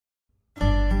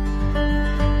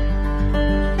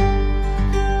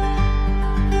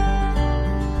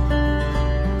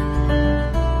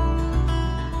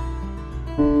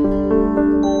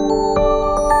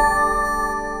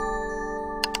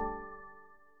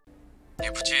你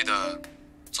不记得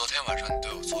昨天晚上你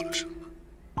对我做了什么吗？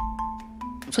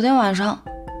昨天晚上，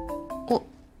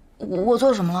我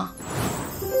做什么了？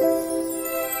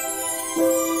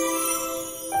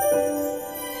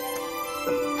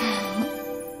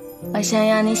我想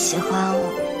要你喜欢我，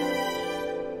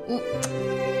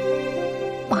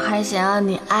我还想要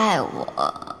你爱我，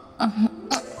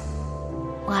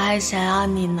我还想要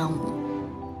你能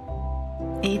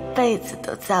一辈子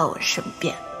都在我身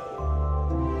边。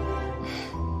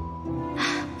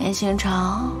严星辰，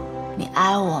你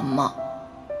爱我吗？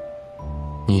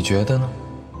你觉得呢？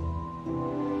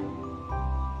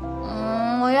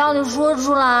我要你说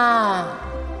出来。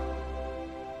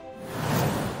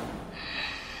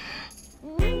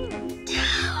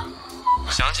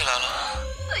我想起来了。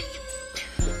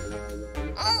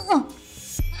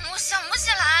我想不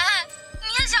起来，你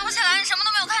也想不起来，你什么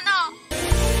都没有看到。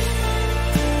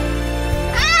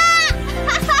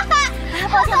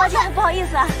抱歉，不好意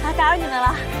思啊，打扰你们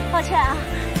了，抱歉啊。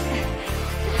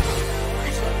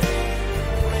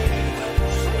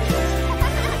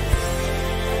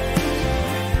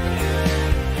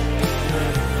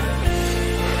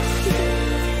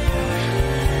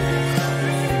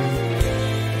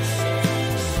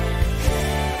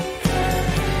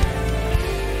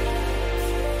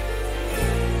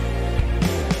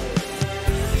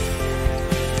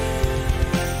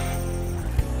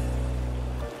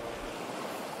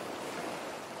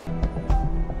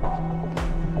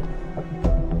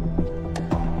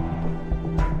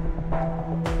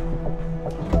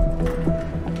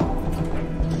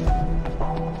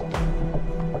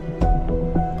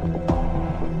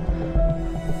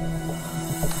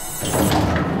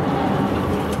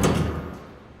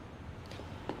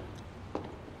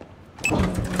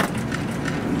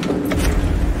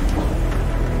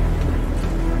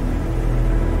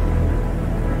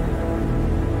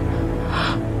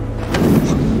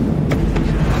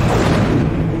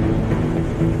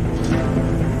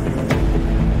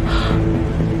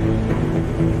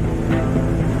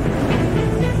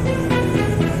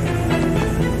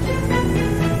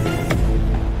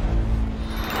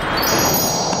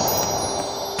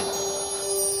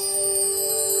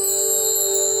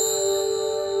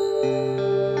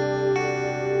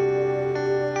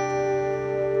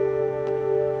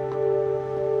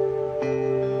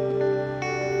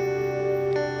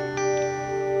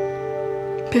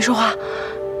别说话，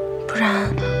不然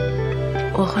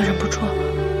我会忍不住。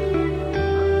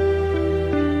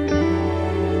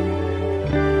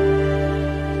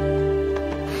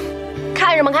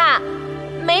看什么看？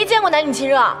没见过男女亲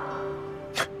热。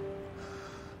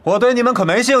我对你们可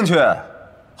没兴趣，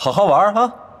好好玩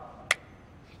啊！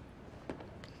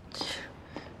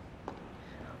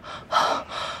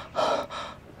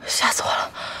吓死我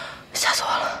了，吓死我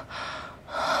了！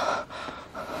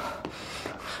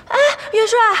哎，元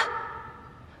帅，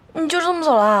你就这么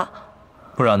走了？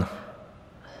不然呢？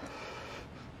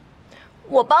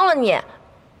我帮了你，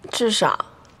至少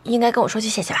应该跟我说句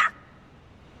谢谢吧。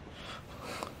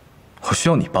我需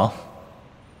要你帮。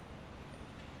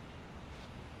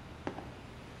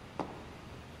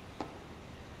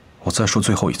我再说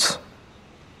最后一次，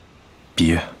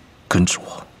别跟着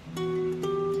我。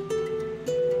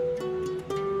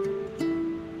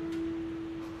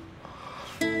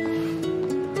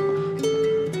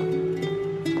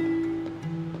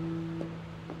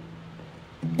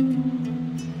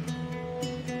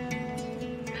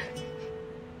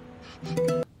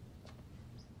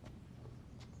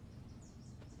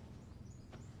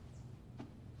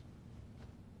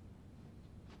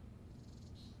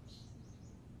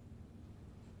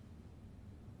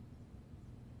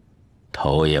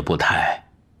头也不抬，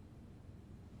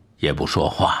也不说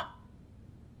话，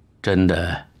真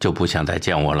的就不想再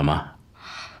见我了吗？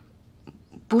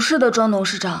不是的，庄董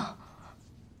事长，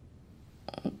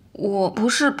我不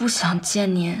是不想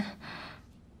见您，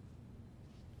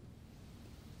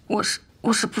我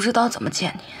是不知道怎么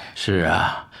见您。是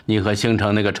啊，你和星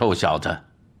城那个臭小子，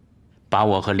把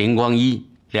我和林光一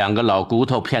两个老骨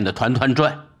头骗得团团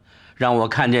转，让我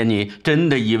看见你真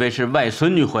的以为是外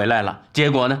孙女回来了，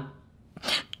结果呢？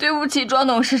对不起，庄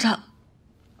董事长，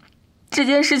这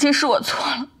件事情是我错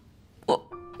了，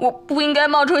我不应该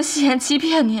冒充戏言欺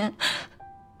骗您。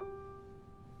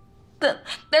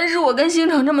但是我跟星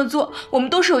城这么做，我们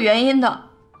都是有原因的。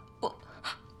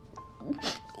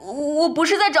我不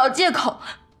是在找借口，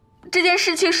这件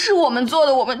事情是我们做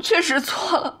的，我们确实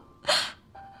错了。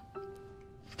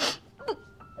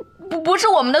不是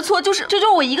我们的错，就是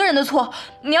我一个人的错。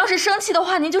你要是生气的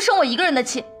话，您就生我一个人的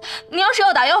气；你要是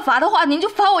要打要罚的话，您就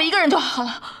罚我一个人就好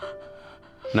了。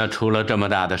那出了这么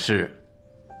大的事，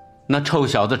那臭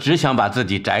小子只想把自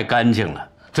己摘干净了，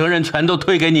责任全都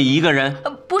推给你一个人。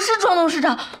不是庄董事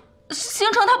长，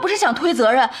星城他不是想推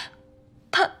责任，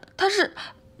他是，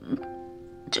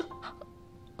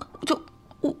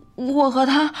我和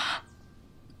他，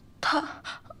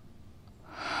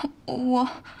我。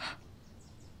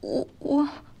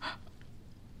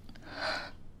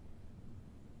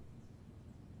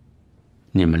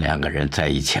你们两个人在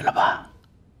一起了吧？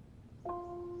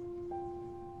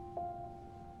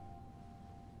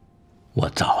我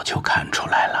早就看出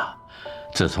来了，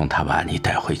自从他把你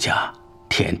带回家，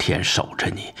天天守着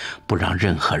你，不让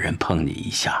任何人碰你一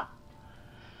下。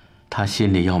他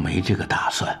心里要没这个打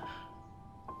算，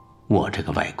我这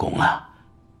个外公啊，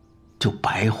就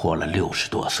白活了60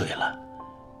多岁了。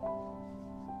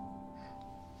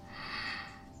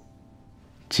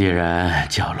既然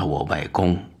叫了我外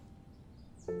公，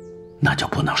那就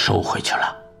不能收回去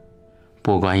了。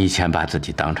不管以前把自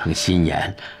己当成心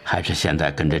妍，还是现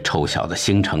在跟这臭小子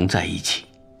星城在一起，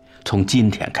从今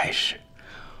天开始，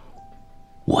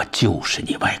我就是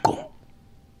你外公。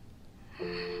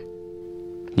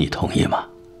你同意吗？